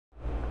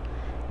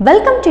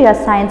Welcome to your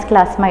science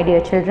class, my dear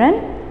children.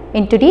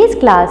 In today's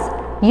class,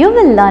 you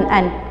will learn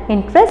an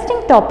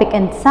interesting topic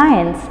in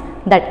science,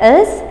 that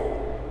is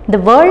the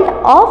world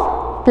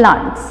of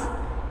plants.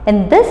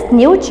 In this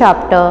new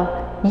chapter,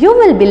 you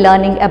will be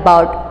learning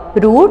about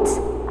roots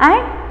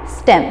and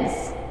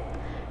stems.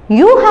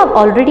 You have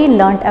already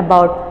learnt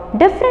about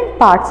different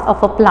parts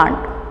of a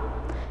plant.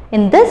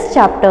 In this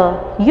chapter,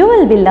 you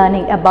will be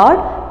learning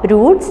about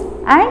roots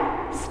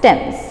and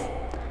stems.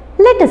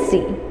 Let us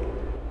see.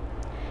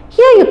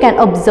 Here you can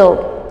observe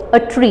a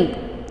tree.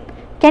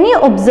 Can you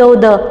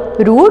observe the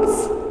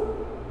roots?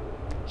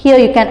 Here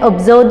you can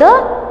observe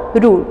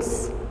the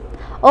roots.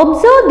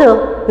 Observe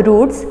the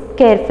roots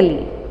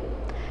carefully.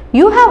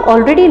 You have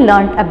already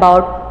learnt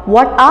about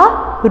what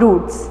are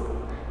roots,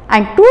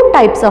 and two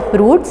types of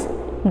roots.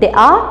 They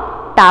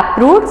are tap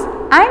roots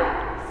and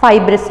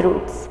fibrous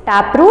roots.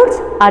 Tap roots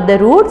are the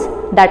roots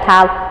that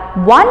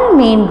have one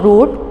main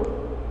root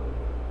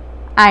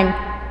and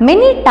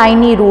many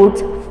tiny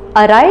roots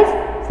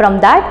arise from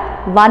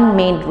that one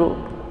main root.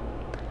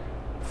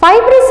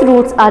 Fibrous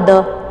roots are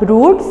the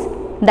roots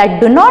that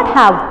do not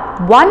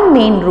have one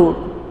main root.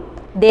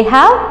 They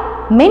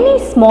have many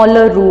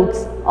smaller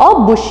roots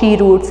or bushy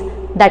roots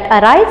that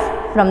arise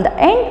from the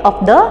end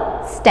of the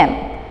stem.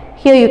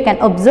 Here you can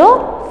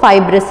observe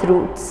fibrous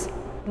roots.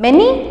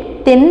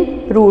 Many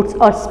thin roots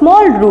or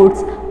small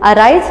roots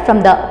arise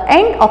from the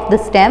end of the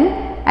stem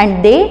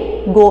and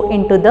they go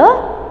into the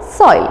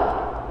soil.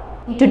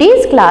 In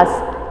today's class,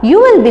 you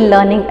will be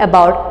learning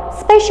about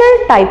special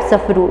types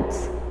of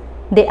roots.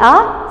 They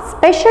are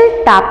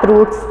special tap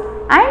roots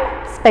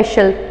and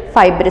special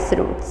fibrous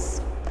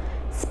roots.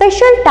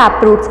 Special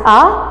tap roots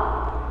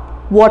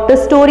are water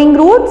storing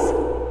roots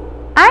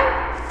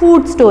and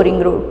food storing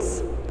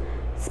roots.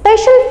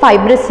 Special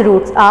fibrous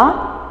roots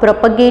are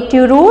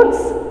propagative roots,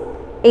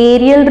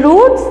 aerial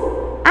roots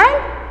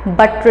and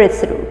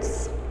buttress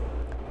roots.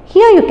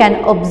 Here you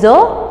can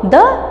observe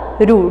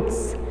the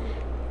roots.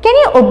 Can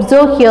you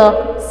observe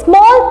here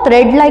small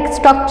thread-like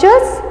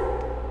structures?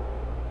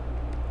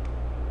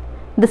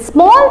 The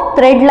small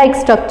thread-like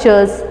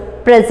structures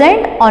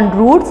present on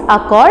roots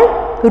are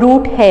called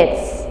root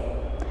hairs.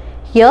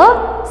 Here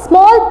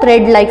small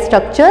thread-like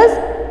structures,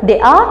 they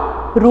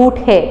are root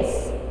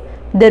hairs.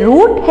 The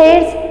root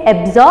hairs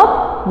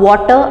absorb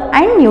water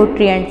and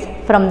nutrients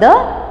from the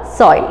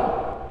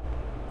soil.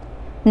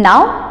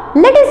 Now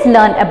let us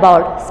learn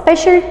about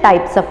special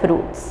types of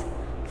roots.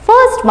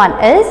 First one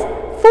is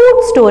food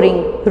storing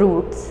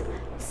roots.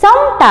 Some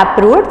tap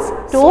roots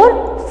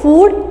store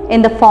food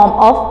in the form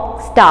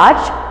of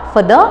starch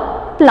for the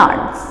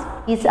plants.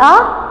 These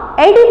are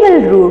edible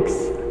roots.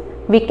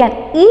 We can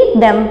eat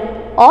them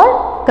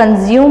or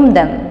consume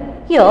them.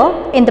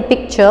 Here in the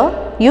picture,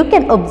 you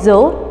can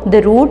observe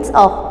the roots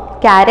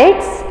of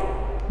carrots,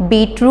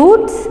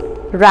 beetroots,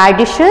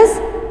 radishes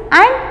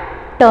and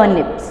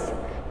turnips.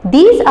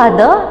 These are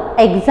the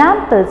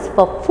examples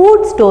for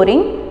food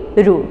storing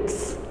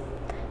roots.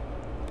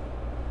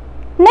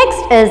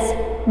 Next is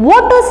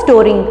water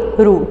storing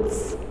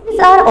roots. These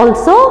are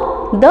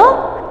also the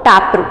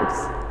tap roots.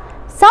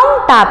 Some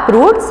tap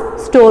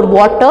roots store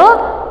water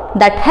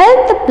that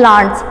help the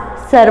plants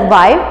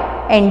survive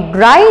in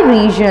dry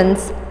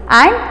regions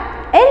and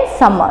in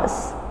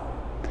summers.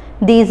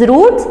 These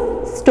roots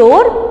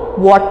store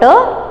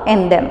water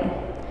in them.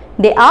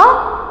 They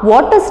are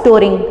water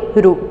storing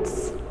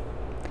roots.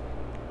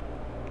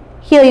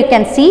 Here you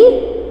can see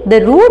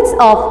the roots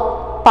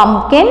of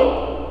pumpkin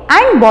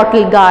and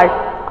bottle gourd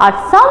are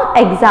some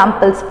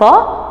examples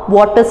for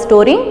water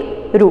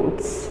storing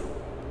roots.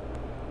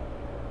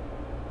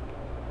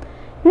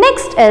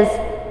 Next is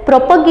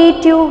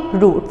propagative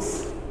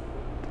roots.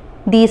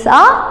 These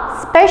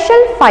are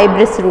special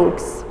fibrous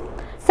roots.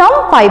 Some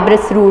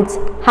fibrous roots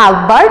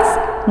have buds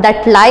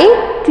that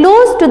lie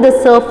close to the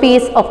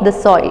surface of the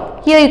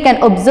soil. Here you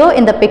can observe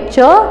in the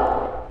picture,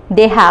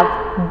 they have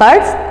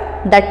buds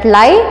that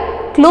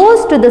lie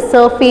close to the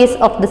surface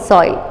of the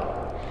soil.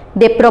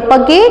 They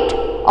propagate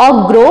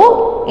or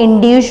grow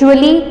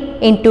individually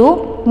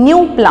into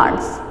new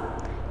plants.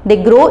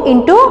 They grow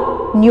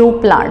into new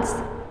plants.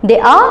 They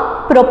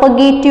are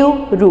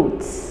propagative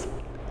roots.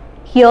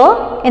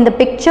 Here in the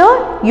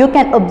picture, you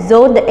can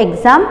observe the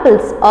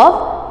examples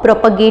of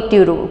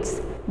propagative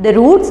roots. The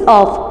roots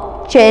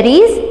of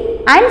cherries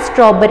and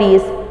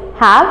strawberries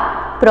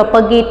have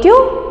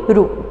propagative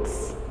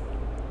roots.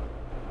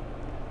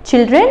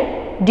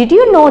 Children, did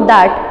you know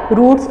that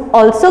roots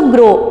also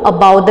grow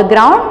above the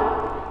ground?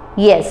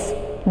 Yes,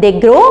 they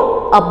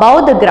grow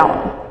above the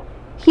ground.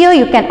 Here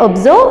you can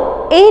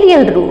observe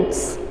aerial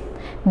roots.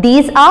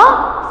 These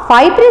are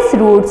fibrous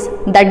roots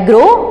that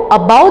grow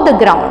above the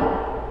ground.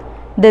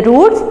 The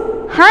roots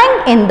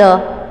hang in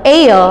the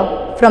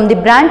air from the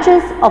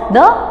branches of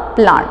the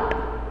plant.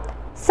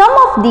 Some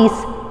of these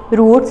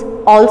roots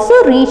also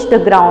reach the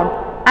ground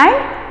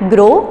and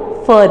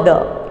grow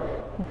further.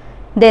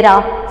 There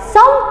are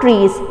some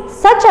trees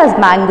such as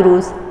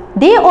mangroves.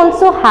 They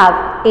also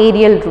have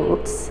aerial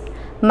roots.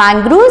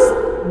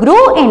 Mangroves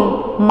grow in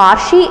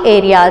marshy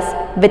areas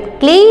with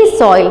clayey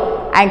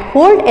soil and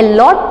hold a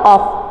lot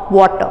of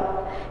water.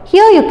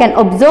 Here you can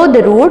observe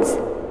the roots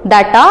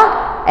that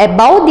are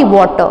above the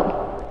water.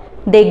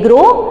 They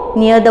grow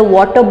near the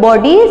water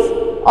bodies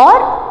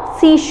or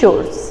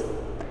seashores.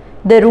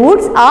 The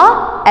roots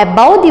are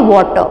above the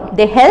water.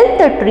 They help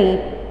the tree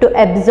to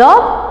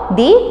absorb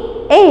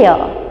the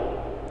air.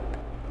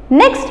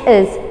 Next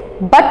is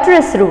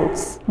buttress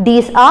roots.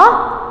 These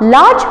are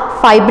large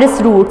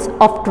fibrous roots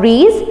of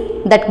trees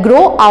that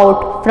grow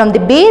out from the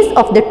base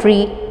of the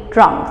tree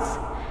trunks.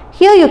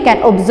 Here you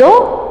can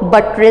observe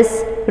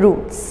buttress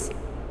roots.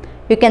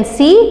 You can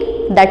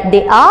see that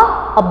they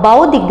are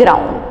above the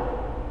ground.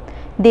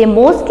 They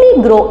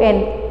mostly grow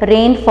in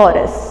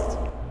rainforests.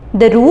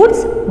 The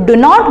roots do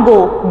not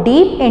go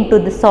deep into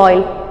the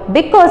soil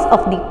because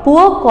of the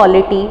poor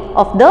quality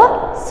of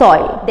the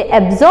soil. They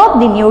absorb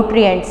the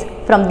nutrients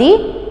from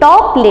the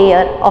top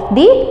layer of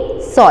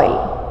the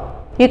soil.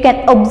 You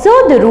can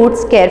observe the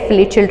roots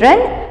carefully, children.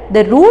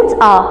 The roots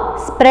are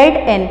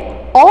spread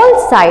in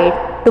all sides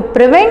to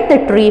prevent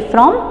the tree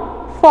from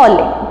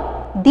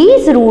falling.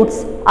 These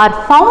roots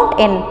are found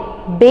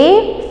in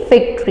bay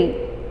fig tree.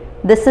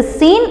 This is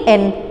seen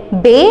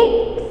in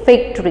bay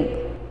fig tree.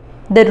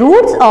 The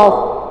roots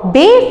of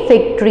bay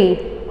fig tree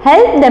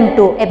help them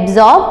to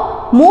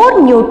absorb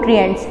more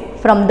nutrients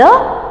from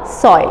the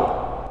soil.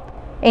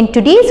 In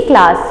today's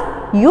class,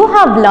 you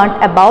have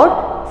learnt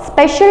about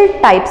special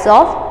types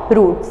of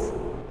roots.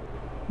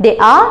 They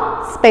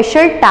are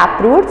special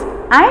tap roots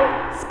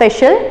and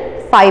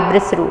special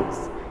fibrous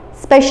roots.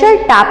 Special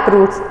tap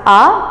roots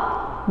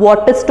are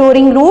water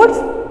storing roots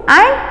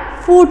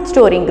and food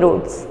storing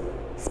roots.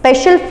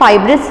 Special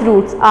fibrous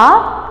roots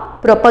are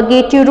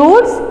propagative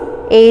roots,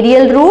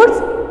 aerial roots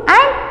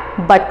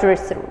and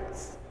buttress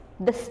roots.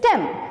 The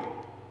stem.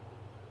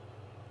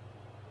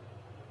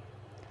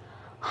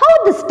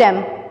 How the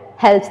stem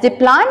helps the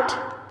plant?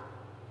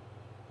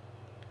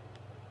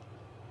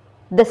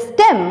 The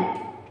stem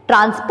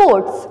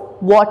transports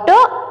water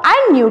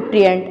and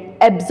nutrient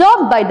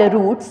absorbed by the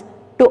roots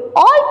to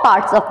all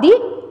parts of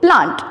the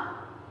plant.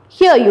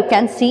 Here you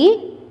can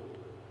see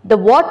the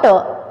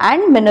water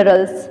and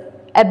minerals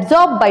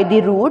absorbed by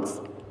the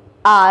roots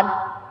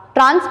are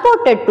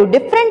transported to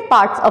different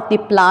parts of the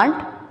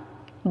plant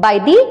by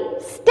the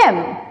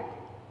stem.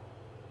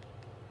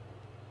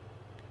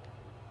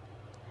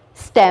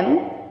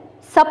 Stem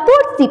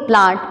supports the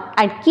plant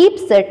and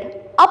keeps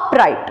it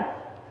upright.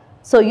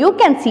 So you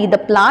can see the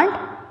plant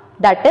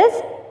that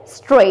is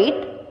straight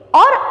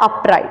or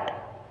upright.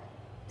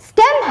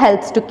 Stem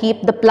helps to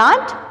keep the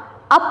plant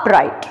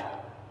upright.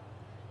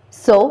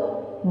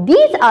 So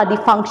these are the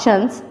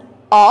functions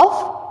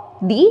of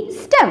the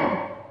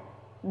stem.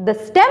 The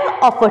stem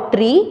of a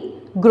tree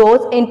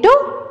grows into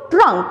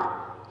trunk.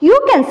 You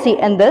can see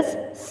in this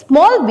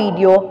small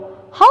video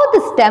how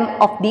the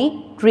stem of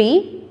the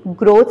tree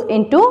grows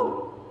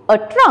into a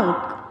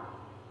trunk.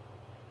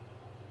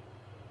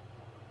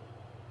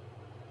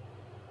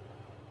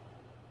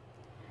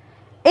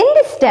 In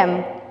the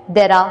stem,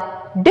 there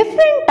are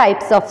different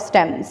types of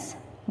stems.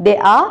 They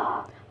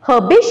are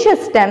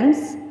herbaceous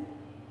stems,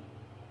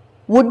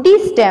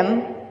 woody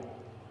stem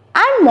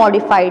and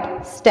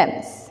modified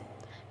stems.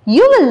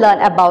 You will learn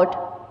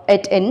about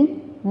it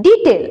in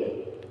detail.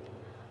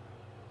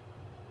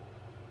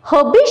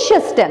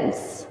 Herbaceous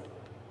stems.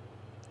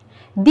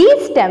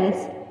 These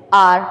stems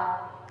are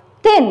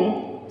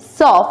thin,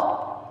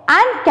 soft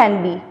and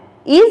can be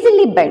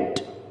easily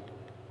bent.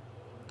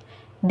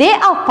 They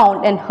are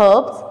found in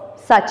herbs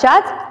such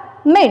as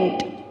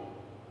mint.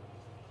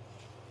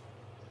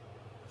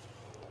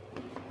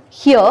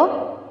 Here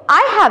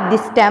I have the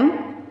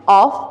stem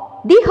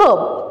of the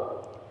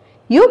herb.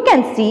 You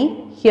can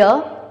see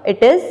here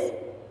it is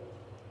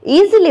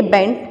easily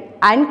bent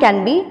and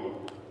can be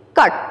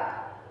cut.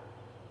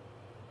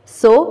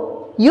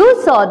 So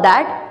you saw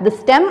that the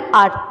stems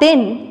are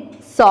thin,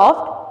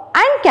 soft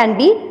and can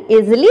be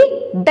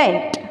easily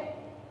bent.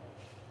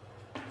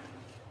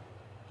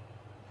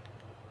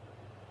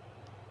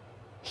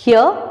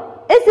 Here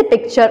is a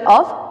picture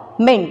of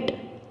mint.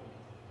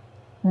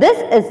 This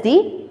is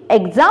the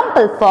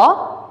example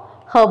for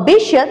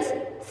herbaceous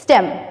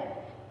stem.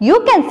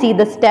 You can see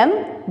the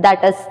stem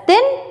that is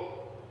thin,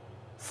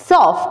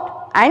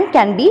 soft and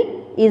can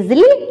be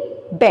easily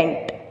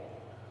bent.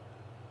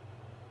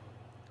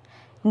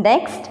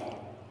 Next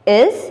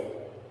is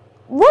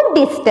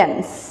woody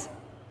stems.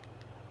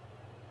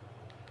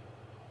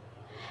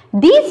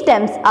 These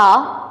stems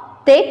are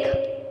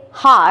thick,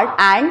 hard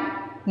and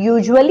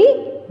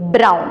usually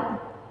brown.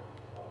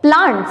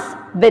 Plants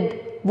with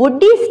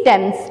woody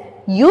stems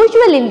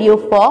usually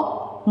live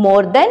for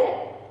more than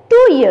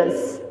 2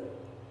 years.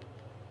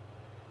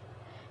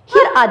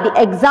 Here are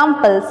the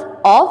examples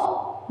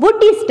of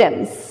woody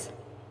stems.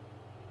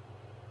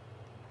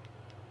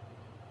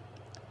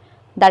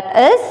 That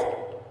is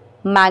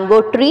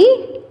mango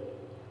tree,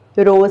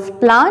 rose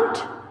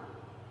plant,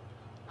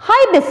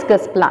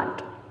 hibiscus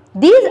plant.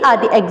 These are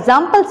the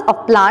examples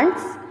of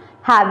plants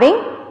having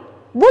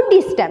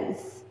woody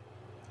stems.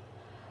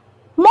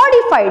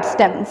 Modified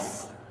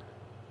stems.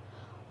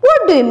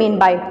 What do you mean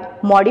by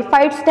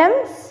modified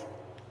stems?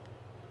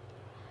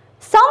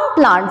 Some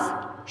plants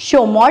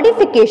show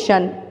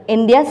modification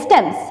in their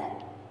stems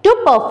to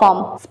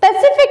perform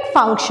specific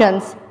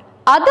functions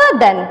other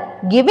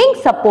than giving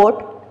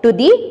support to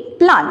the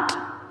plant.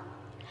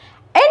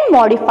 In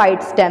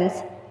modified stems,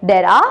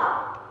 there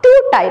are two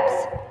types.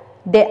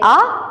 They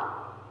are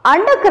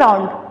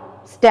underground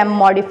stem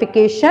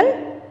modification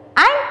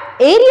and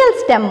aerial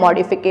stem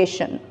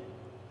modification.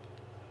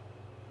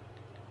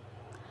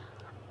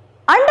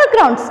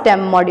 Underground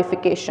stem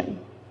modification.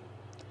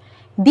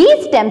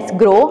 These stems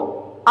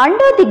grow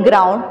under the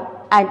ground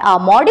and are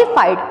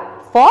modified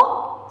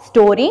for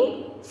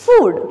storing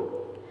food.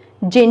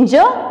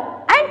 Ginger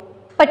and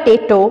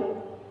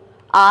potato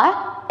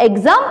are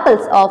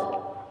examples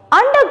of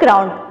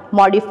underground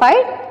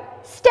modified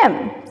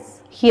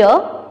stems. Here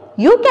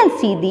you can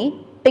see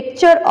the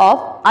picture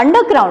of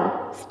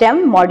underground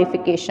stem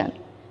modification.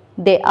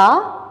 They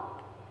are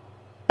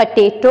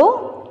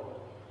potato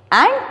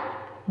and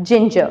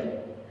ginger.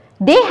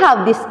 They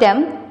have the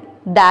stem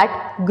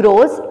that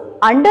grows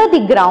under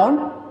the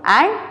ground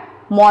and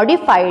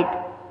modified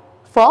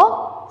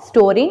for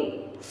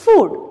storing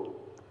food.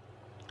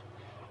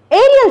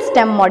 Aerial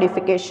stem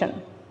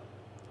modification.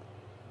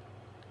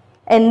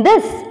 In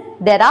this,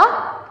 there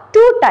are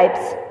two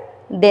types.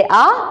 They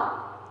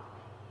are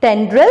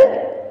tendril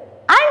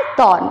and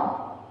thorn.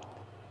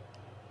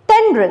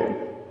 Tendril.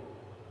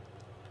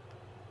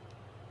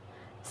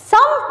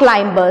 Some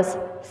climbers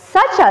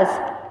such as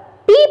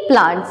pea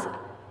plants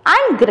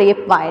and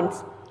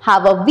grapevines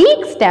have a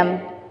weak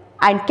stem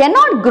and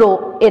cannot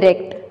grow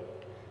erect.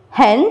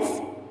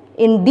 Hence,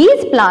 in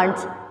these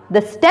plants,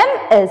 the stem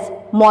is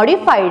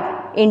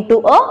modified into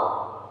a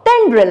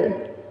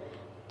tendril.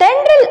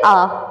 Tendrils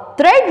are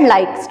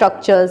thread-like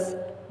structures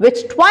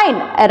which twine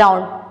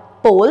around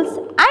poles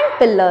and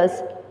pillars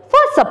for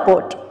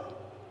support.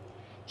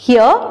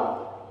 Here,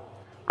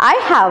 I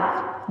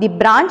have the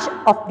branch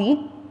of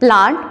the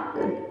plant.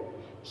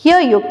 Here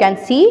you can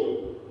see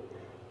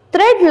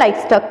thread-like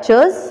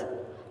structures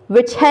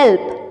which help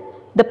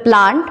the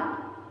plant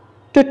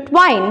to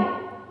twine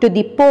to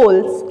the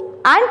poles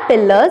and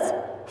pillars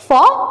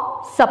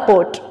for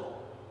support.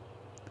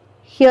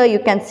 Here you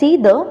can see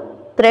the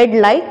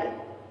thread-like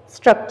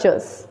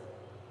structures.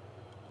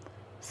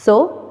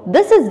 So,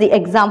 this is the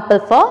example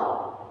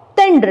for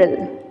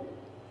tendril.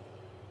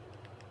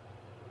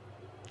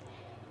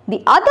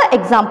 The other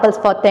examples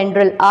for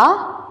tendril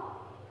are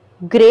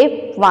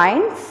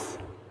grapevines,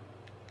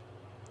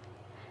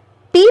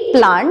 pea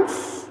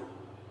plants.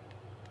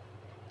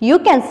 You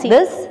can see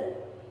this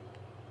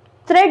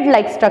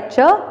thread-like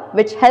structure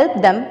which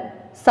help them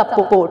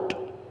support.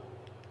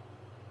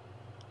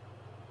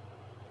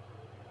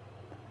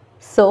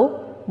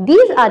 So,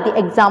 these are the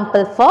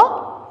examples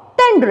for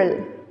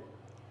tendril.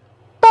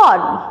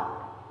 Thorn.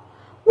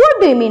 What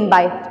do you mean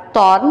by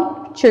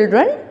thorn,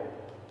 children?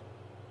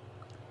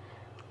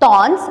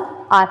 Thorns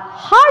are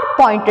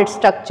hard-pointed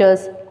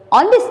structures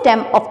on the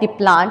stem of the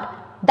plant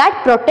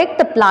that protect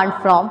the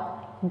plant from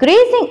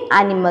grazing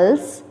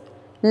animals.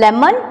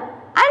 Lemon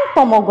and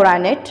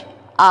pomegranate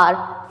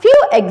are few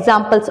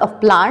examples of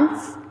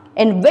plants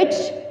in which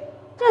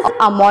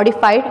are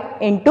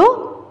modified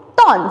into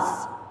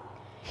thorns.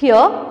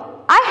 Here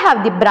I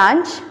have the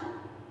branch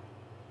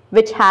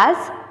which has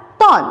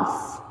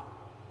thorns.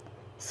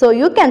 So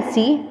you can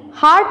see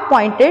hard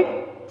pointed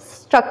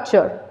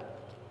structure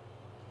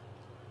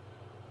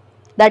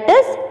that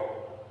is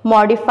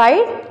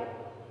modified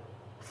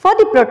for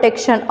the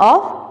protection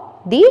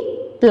of the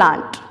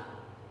plant.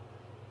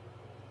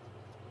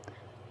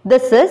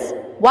 This is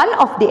one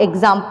of the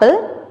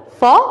example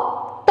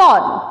for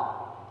thorn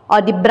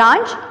or the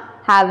branch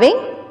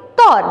having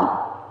thorn.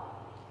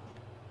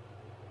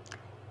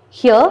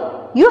 Here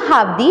you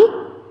have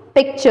the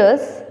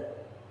pictures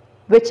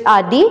which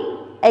are the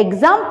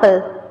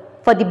example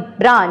for the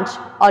branch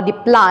or the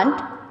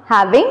plant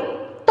having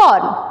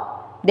thorn.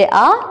 They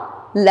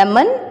are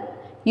lemon,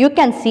 you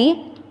can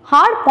see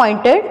hard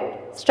pointed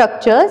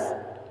structures,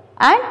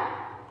 and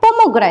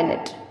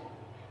pomegranate.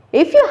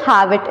 If you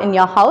have it in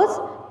your house,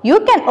 you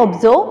can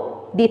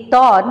observe the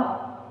thorn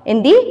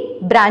in the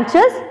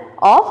branches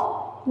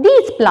of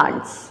these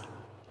plants.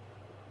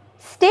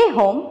 Stay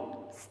home,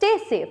 stay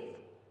safe.